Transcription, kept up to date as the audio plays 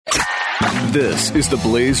This is the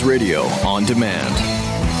Blaze Radio on demand.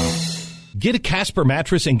 Get a Casper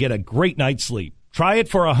mattress and get a great night's sleep. Try it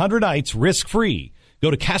for 100 nights risk-free.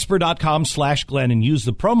 Go to Casper.com/Glenn and use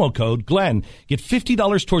the promo code Glenn. Get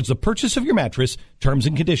 $50 towards the purchase of your mattress. Terms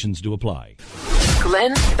and conditions do apply.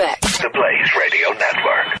 Glenn Beck. The Blaze Radio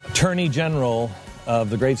Network. Attorney General of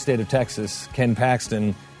the great state of Texas, Ken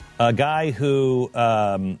Paxton, a guy who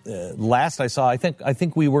last I saw, I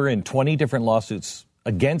think we were in 20 different lawsuits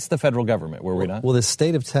against the federal government, were we not? Well, the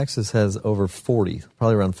state of Texas has over 40,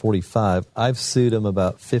 probably around 45. I've sued them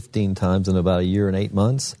about 15 times in about a year and 8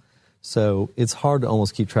 months. So it's hard to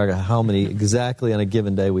almost keep track of how many exactly on a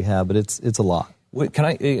given day we have, but it's a lot. Wait, can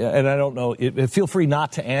I? And I don't know. Feel free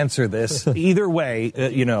not to answer this. Either way,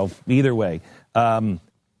 either way.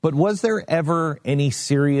 But was there ever any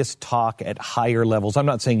serious talk at higher levels? I'm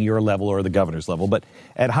not saying your level or the governor's level, but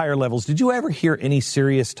at higher levels, did you ever hear any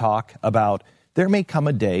serious talk about there may come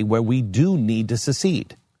a day where we do need to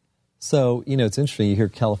secede? So, it's interesting. You hear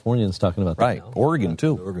Californians talking about that. Right. Now. Oregon,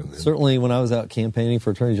 too. Certainly, when I was out campaigning for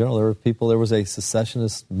Attorney General, there was a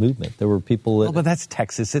secessionist movement. There were people that... Oh, but that's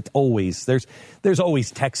Texas. It's always... There's always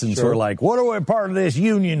Texans who are like, what are we part of this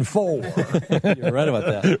union for? You're right about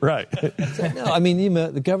that. Right. So, no,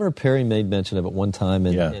 the Governor Perry made mention of it one time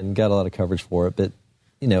and got a lot of coverage for it. But,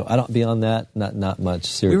 I don't... Beyond that, not much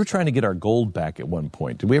serious. We were trying to get our gold back at one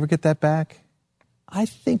point. Did we ever get that back? I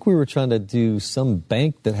think we were trying to do some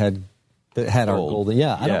bank that had our gold.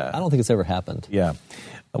 Yeah, I don't think it's ever happened. Yeah.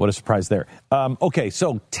 What a surprise there. Okay,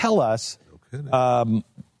 so tell us the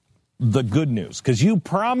good news, because you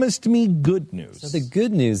promised me good news. So the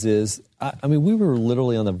good news is, we were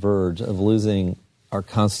literally on the verge of losing our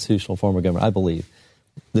constitutional form of government, I believe.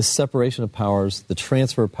 This separation of powers, the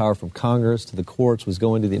transfer of power from Congress to the courts was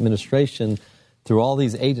going to the administration through all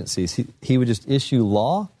these agencies. He would just issue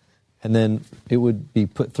law, and then it would be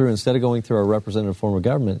put through, instead of going through our representative form of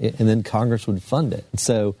government, and then Congress would fund it. And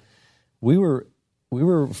so we were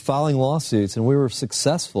filing lawsuits, and we were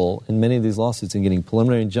successful in many of these lawsuits in getting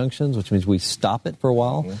preliminary injunctions, which means we stop it for a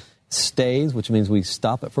while, stays, which means we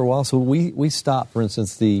stop it for a while. So we stopped, for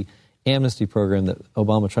instance, the amnesty program that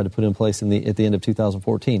Obama tried to put in place at the end of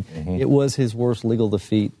 2014. It was his worst legal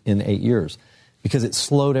defeat in 8 years because it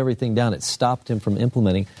slowed everything down. It stopped him from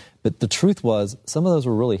implementing. But the truth was, some of those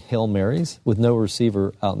were really Hail Marys with no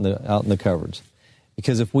receiver out in the coverage.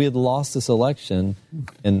 Because if we had lost this election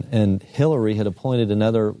and Hillary had appointed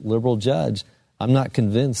another liberal judge, I'm not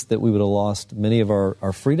convinced that we would have lost many of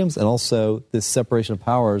our freedoms, and also this separation of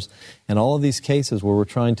powers and all of these cases where we're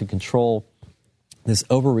trying to control this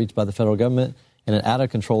overreach by the federal government and an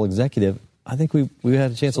out-of-control executive. I think we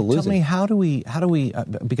had a chance of losing. Tell me, how do we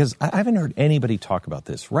because I haven't heard anybody talk about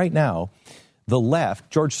this. Right now, the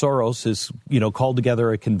left, George Soros has, called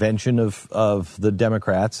together a convention of the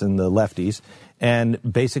Democrats and the lefties, and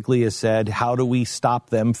basically has said, how do we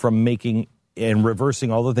stop them from making and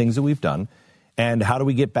reversing all the things that we've done? And how do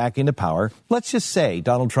we get back into power? Let's just say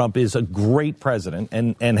Donald Trump is a great president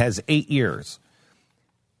and has 8 years.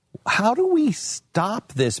 How do we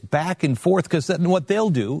stop this back and forth? Because then what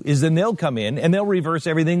they'll do is then they'll come in and they'll reverse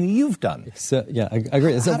everything that you've done. So, yeah, I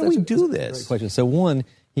agree. How do we do this? That's a great question. So one,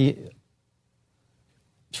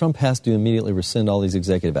 Trump has to immediately rescind all these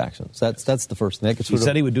executive actions. That's the first thing. He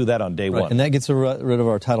said he would do that on day one. And that gets rid of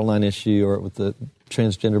our Title IX issue, or with the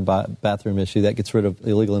transgender bathroom issue. That gets rid of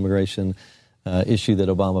illegal immigration issue that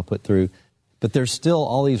Obama put through. But there's still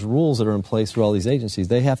all these rules that are in place for all these agencies.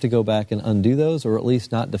 They have to go back and undo those, or at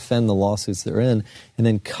least not defend the lawsuits they're in. And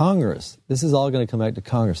then Congress, this is all going to come back to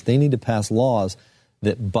Congress. They need to pass laws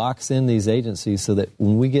that box in these agencies so that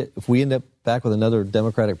if we end up back with another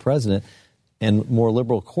Democratic president and more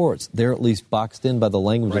liberal courts, they're at least boxed in by the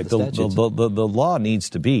language of the statutes. The law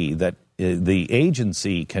needs to be that the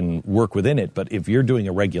agency can work within it, but if you're doing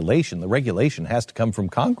a regulation, the regulation has to come from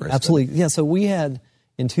Congress. Absolutely. Yeah, so we had,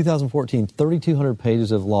 in 2014, 3,200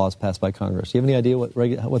 pages of laws passed by Congress. Do you have any idea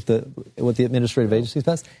what the administrative agencies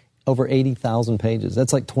passed? Over 80,000 pages.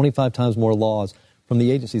 That's like 25 times more laws from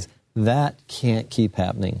the agencies. That can't keep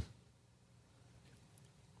happening.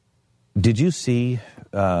 Did you see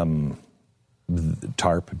the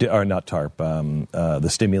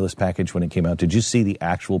stimulus package when it came out? Did you see the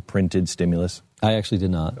actual printed stimulus? I actually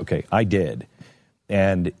did not. Okay, I did.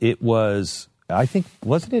 And it was, I think,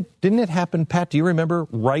 didn't it happen, Pat, do you remember,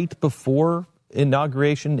 right before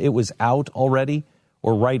inauguration, it was out already?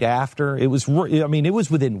 Or right after? It was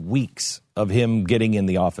within weeks of him getting in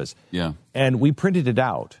the office. Yeah. And we printed it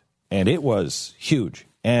out, and it was huge.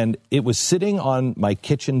 And it was sitting on my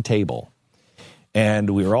kitchen table. And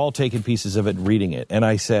we were all taking pieces of it and reading it. And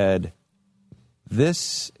I said,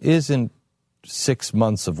 this isn't 6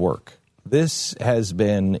 months of work. This has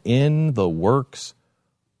been in the works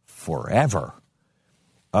forever.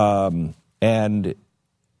 And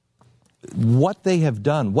what they have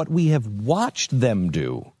done, what we have watched them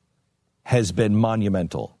do, has been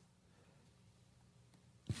monumental.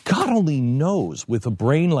 God only knows, with a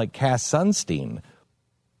brain like Cass Sunstein,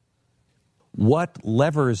 what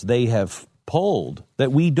levers they have pulled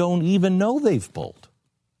that we don't even know they've pulled.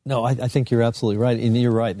 No, I think you're absolutely right. And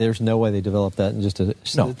you're right. There's no way they developed that in just a...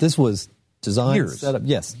 No. This was designed, Years. set up.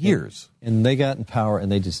 Yes. Years. And they got in power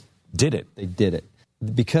and they just... Did it. They did it.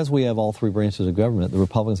 Because we have all three branches of government, the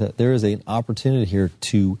Republicans have, there is an opportunity here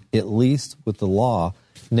to, at least with the law,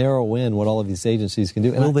 narrow in what all of these agencies can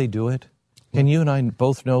do. Will they do it? Can you and I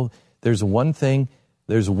both know there's one thing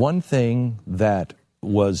that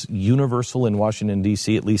was universal in Washington,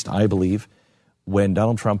 D.C., at least I believe, when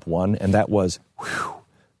Donald Trump won, and that was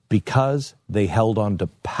because they held on to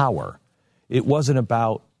power. It wasn't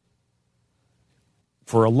about,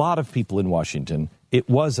 for a lot of people in Washington, it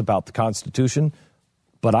was about the Constitution,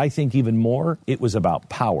 but I think even more, it was about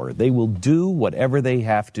power. They will do whatever they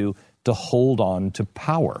have to hold on to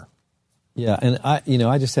power. Yeah, and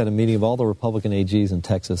I just had a meeting of all the Republican AGs in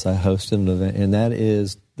Texas. I hosted an event, and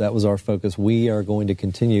that was our focus. We are going to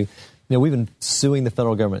continue. We've been suing the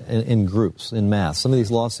federal government in groups, in mass. Some of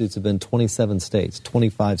these lawsuits have been 27 states,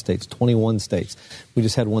 25 states, 21 states. We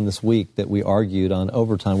just had one this week that we argued on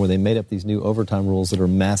overtime, where they made up these new overtime rules that are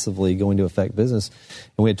massively going to affect business,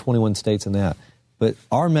 and we had 21 states in that. But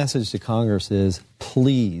our message to Congress is,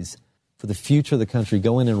 please, for the future of the country,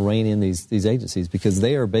 go in and rein in these agencies, because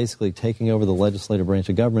they are basically taking over the legislative branch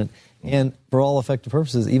of government, and for all effective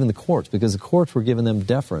purposes, even the courts, because the courts were giving them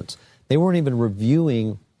deference. They weren't even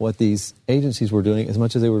reviewing what these agencies were doing as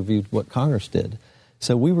much as they reviewed what Congress did.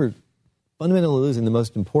 So we were fundamentally losing the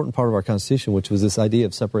most important part of our Constitution, which was this idea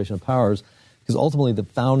of separation of powers, because ultimately the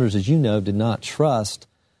founders, as you know, did not trust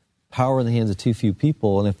power in the hands of too few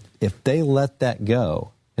people, and if they let that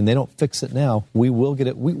go, and they don't fix it now, we will get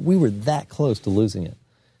it. We were that close to losing it.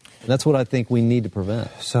 And that's what I think we need to prevent.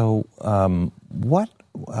 So what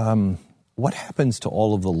happens to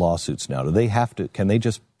all of the lawsuits now? Do they have to? Can they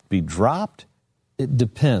just be dropped? It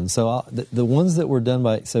depends. So the ones that were done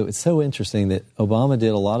by, so it's so interesting that Obama did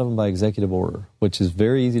a lot of them by executive order, which is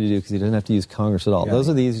very easy to do because he doesn't have to use Congress at all. Those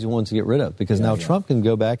are the easiest ones to get rid of, because now Trump can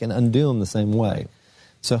go back and undo them the same way. Right.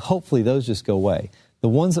 So hopefully those just go away. The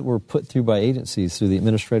ones that were put through by agencies through the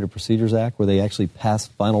Administrative Procedures Act, where they actually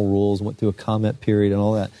passed final rules, went through a comment period and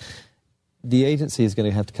all that, the agency is going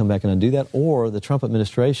to have to come back and undo that, or the Trump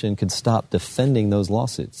administration could stop defending those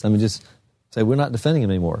lawsuits. I mean, just say, we're not defending them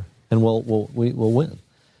anymore, and we'll win.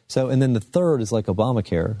 So, and then the third is like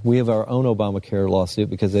Obamacare. We have our own Obamacare lawsuit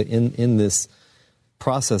because in this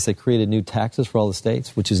process they created new taxes for all the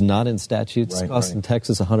states, which is not in statutes. It's costing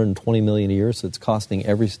Texas $120 million a year, so it's costing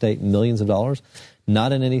every state millions of dollars.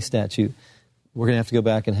 Not in any statute. We're going to have to go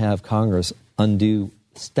back and have Congress undo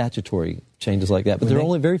statutory changes like that. But there are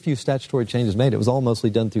only very few statutory changes made. It was all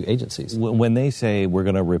mostly done through agencies. When they say we're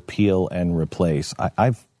going to repeal and replace,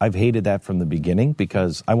 I've hated that from the beginning,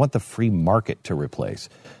 because I want the free market to replace.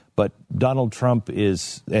 But Donald Trump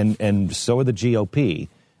is, and so are the GOP,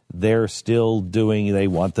 they're still doing, they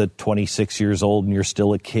want the 26 years old and you're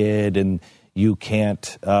still a kid, and you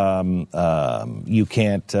can't turn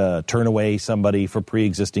away somebody for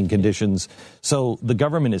pre-existing conditions. So the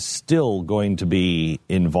government is still going to be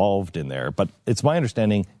involved in there. But it's my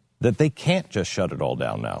understanding that they can't just shut it all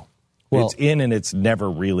down now. Well, it's in and it's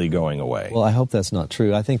never really going away. Well, I hope that's not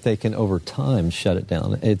true. I think they can, over time, shut it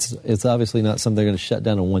down. It's obviously not something they're going to shut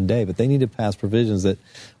down in one day, but they need to pass provisions that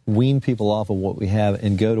wean people off of what we have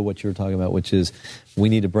and go to what you're talking about, which is we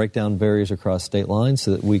need to break down barriers across state lines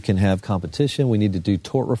so that we can have competition. We need to do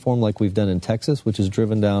tort reform like we've done in Texas, which has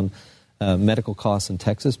driven down medical costs in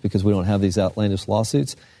Texas because we don't have these outlandish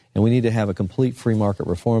lawsuits. And we need to have a complete free market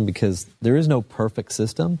reform, because there is no perfect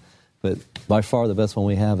system. But by far the best one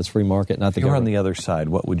we have is free market, not the government. If you're on the other side,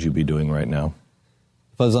 what would you be doing right now?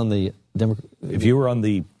 If I was on the If you were on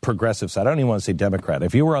the progressive side, I don't even want to say Democrat.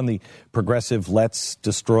 If you were on the progressive, let's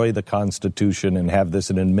destroy the Constitution and have this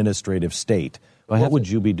an administrative state, what would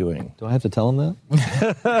you be doing? Do I have to tell them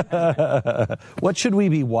that? What should we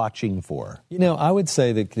be watching for? I would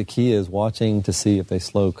say that the key is watching to see if they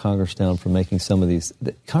slow Congress down from making some of these.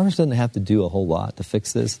 Congress doesn't have to do a whole lot to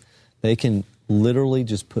fix this. They can literally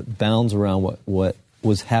just put bounds around what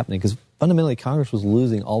was happening, because fundamentally Congress was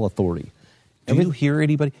losing all authority. Do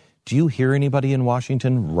you hear anybody in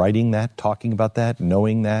Washington writing that, talking about that,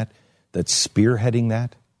 knowing that's spearheading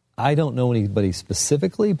that? I don't know anybody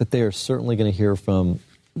specifically, but they are certainly going to hear from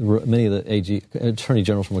many of the attorney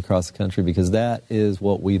generals from across the country, because that is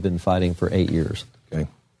what we've been fighting for 8 years. Okay.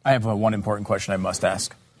 I have one important question I must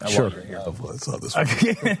ask. Sure. While you're here. Let's not this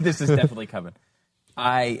Okay. This is definitely coming.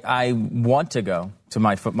 I want to go to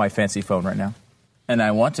my fancy phone right now, and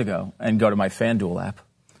I want to go to my FanDuel app,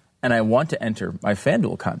 and I want to enter my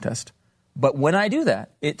FanDuel contest. But when I do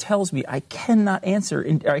that, it tells me I cannot enter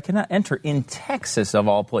in Texas, of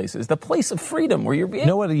all places, the place of freedom where you're being.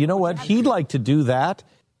 You know what? He'd like to do that.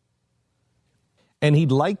 And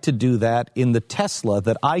he'd like to do that in the Tesla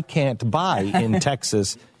that I can't buy in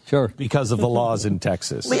Texas. Sure. Because of the laws in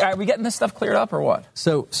Texas. Lee, are we getting this stuff cleared up or what?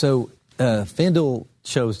 So FanDuel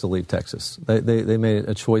chose to leave Texas. They made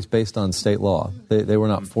a choice based on state law. They were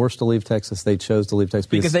not forced to leave Texas. They chose to leave Texas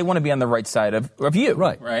because they want to be on the right side of you,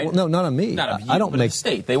 right? Well, no, not on me. Not of you, I don't but make the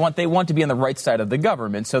state. They want to be on the right side of the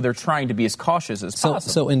government, so they're trying to be as cautious as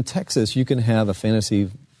possible. So in Texas, you can have a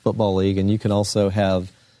fantasy football league, and you can also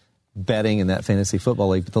have betting in that fantasy football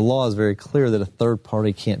league. But the law is very clear that a third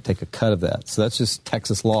party can't take a cut of that. So that's just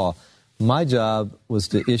Texas law. My job was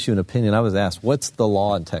to issue an opinion. I was asked, what's the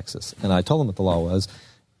law in Texas? And I told them what the law was.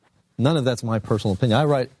 None of that's my personal opinion. I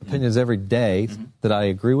write opinions every day that I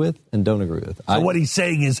agree with and don't agree with. So what he's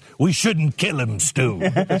saying is we shouldn't kill him, Stu.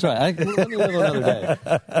 That's right. Let me live another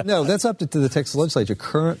day. No, that's up to the Texas legislature.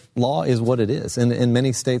 Current law is what it is. And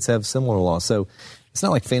many states have similar laws. So it's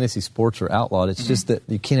not like fantasy sports are outlawed. It's just that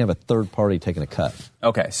you can't have a third party taking a cut.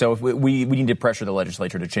 Okay, so if we need to pressure the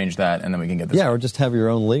legislature to change that, and then we can get this. Yeah, or just have your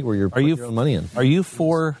own league where you're putting your own money in. Are you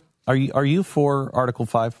for Article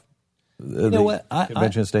 5? You know what?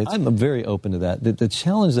 Convention of States? I'm very open to that. The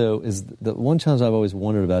challenge, though, is the one challenge I've always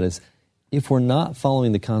wondered about is if we're not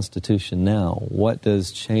following the Constitution now, what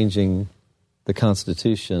does changing the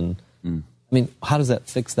Constitution, I mean, how does that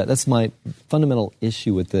fix that? That's my fundamental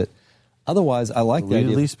issue with it. Otherwise, I like the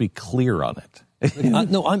idea. At least be clear on it.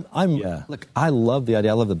 Look, I love the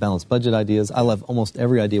idea. I love the balanced budget ideas. I love almost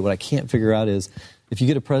every idea. What I can't figure out is if you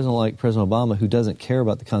get a president like President Obama who doesn't care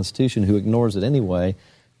about the Constitution, who ignores it anyway,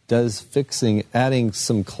 does adding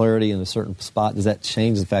some clarity in a certain spot, does that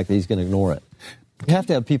change the fact that he's going to ignore it? You have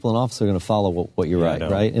to have people in office who are going to follow what you write,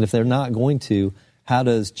 right? And if they're not going to, how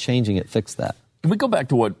does changing it fix that? Can we go back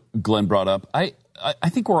to what Glenn brought up? I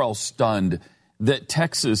think we're all stunned that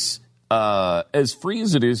Texas, as free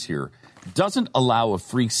as it is here, doesn't allow a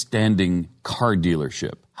freestanding car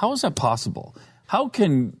dealership. How is that possible? How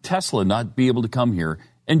can Tesla not be able to come here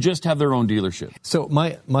and just have their own dealership? So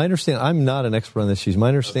my understanding, I'm not an expert on this issue. My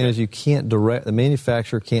understanding is the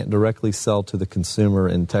manufacturer can't directly sell to the consumer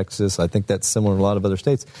in Texas. I think that's similar in a lot of other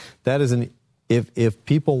states. That is if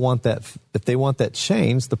people want that, if they want that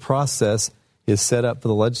change, the process is set up for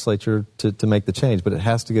the legislature to make the change, but it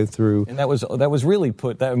has to go through. And that was really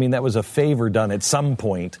that was a favor done at some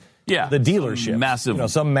point. Yeah, the dealership,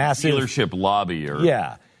 some massive dealership lobby,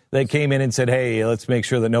 they came in and said, "Hey, let's make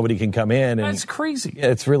sure that nobody can come in." And that's crazy. Yeah,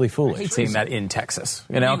 it's really foolish. I hate seeing that in Texas,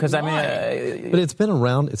 because but it's been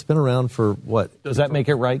around. It's been around for what? Does that make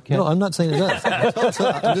it right, Ken? No, I'm not saying it does.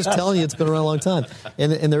 I'm just telling you, it's been around a long time,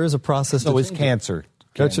 and there is a process. So is cancer.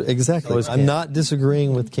 Exactly. I'm not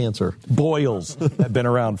disagreeing with cancer. Boils have been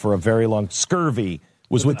around for a very long. Scurvy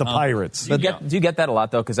was with the pirates. Do you get that a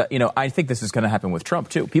lot, though? Because, I think this is going to happen with Trump,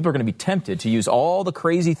 too. People are going to be tempted to use all the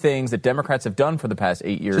crazy things that Democrats have done for the past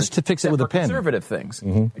 8 years. Just to fix it with a pen. Conservative things.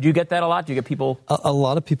 Mm-hmm. Do you get that a lot? Do you get people? A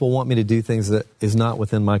lot of people want me to do things that is not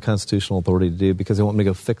within my constitutional authority to do because they want me to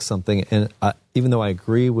go fix something. And even though I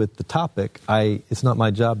agree with the topic, it's not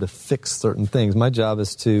my job to fix certain things. My job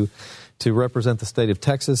is to represent the state of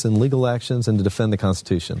Texas in legal actions and to defend the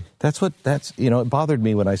Constitution. It bothered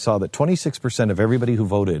me when I saw that 26% of everybody who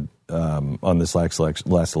voted on this last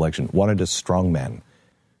election wanted a strong man.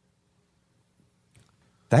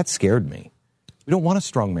 That scared me. We don't want a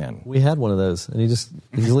strong man. We had one of those, and he's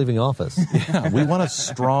leaving office. Yeah, we want a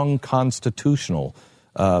strong constitutional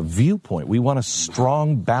viewpoint. We want a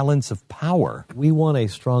strong balance of power. We want a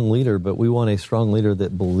strong leader, but we want a strong leader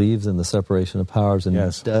that believes in the separation of powers and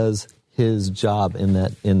does his job in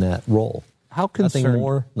that role. Nothing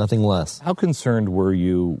more, nothing less. How concerned were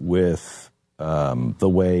you with the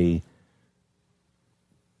way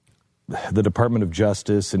the Department of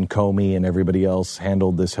Justice and Comey and everybody else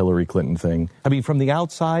handled this Hillary Clinton thing? I mean, from the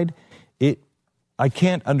outside, I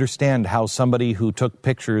can't understand how somebody who took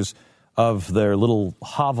pictures of their little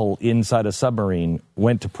hovel inside a submarine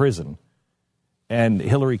went to prison, and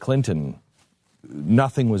Hillary Clinton,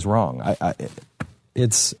 nothing was wrong.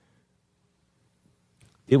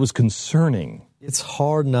 It was concerning. It's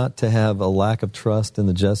hard not to have a lack of trust in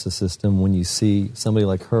the justice system when you see somebody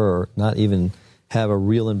like her not even have a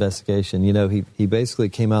real investigation. He basically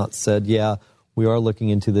came out and said, yeah, we are looking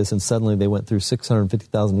into this, and suddenly they went through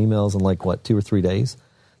 650,000 emails in 2 or 3 days.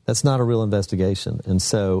 That's not a real investigation, and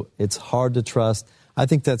so it's hard to trust. I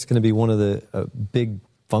think that's going to be one of the big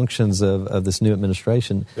functions of this new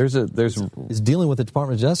administration. Is dealing with the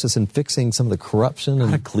Department of Justice and fixing some of the corruption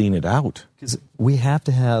and clean it out. Because we have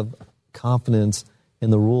to have confidence in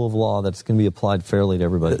the rule of law that's going to be applied fairly to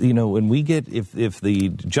everybody. You know, when we get if the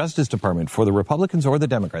Justice Department, for the Republicans or the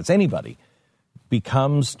Democrats, anybody,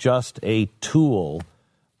 becomes just a tool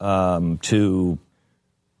to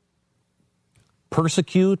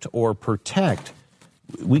persecute or protect,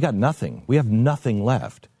 we got nothing. We have nothing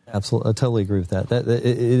left. Absolutely, I totally agree with that. It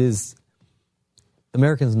is.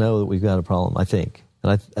 Americans know that we've got a problem, I think,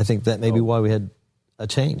 and I think that may be why we had a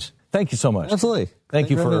change. Thank you so much. Absolutely. Thank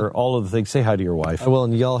you for all of the things. Say hi to your wife. I will,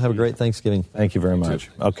 and y'all have a great Thanksgiving. Thank you very much.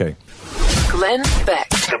 Okay. Glenn Beck.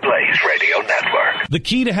 The Blaze Radio Network. The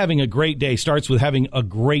key to having a great day starts with having a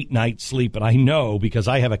great night's sleep, and I know because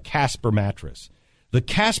I have a Casper mattress. The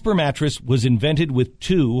Casper mattress was invented with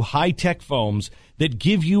 2 high-tech foams that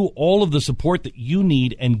give you all of the support that you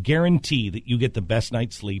need and guarantee that you get the best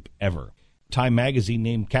night's sleep ever. Time magazine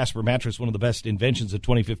named Casper mattress one of the best inventions of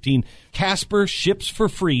 2015. Casper ships for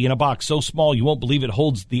free in a box so small you won't believe it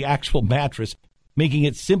holds the actual mattress, making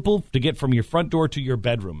it simple to get from your front door to your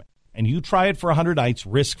bedroom. And you try it for 100 nights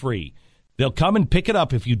risk-free. They'll come and pick it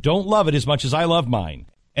up if you don't love it as much as I love mine,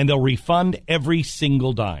 and they'll refund every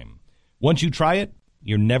single dime. Once you try it,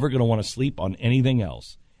 you're never going to want to sleep on anything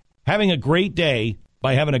else. Having a great day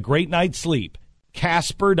by having a great night's sleep.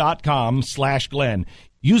 Casper.com/Glenn.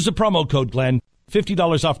 Use the promo code Glenn.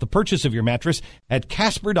 $50 off the purchase of your mattress at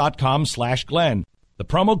Casper.com/Glenn. The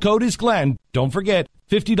promo code is Glenn. Don't forget,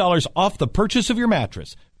 $50 off the purchase of your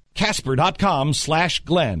mattress.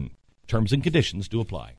 Casper.com/Glenn. Terms and conditions do apply.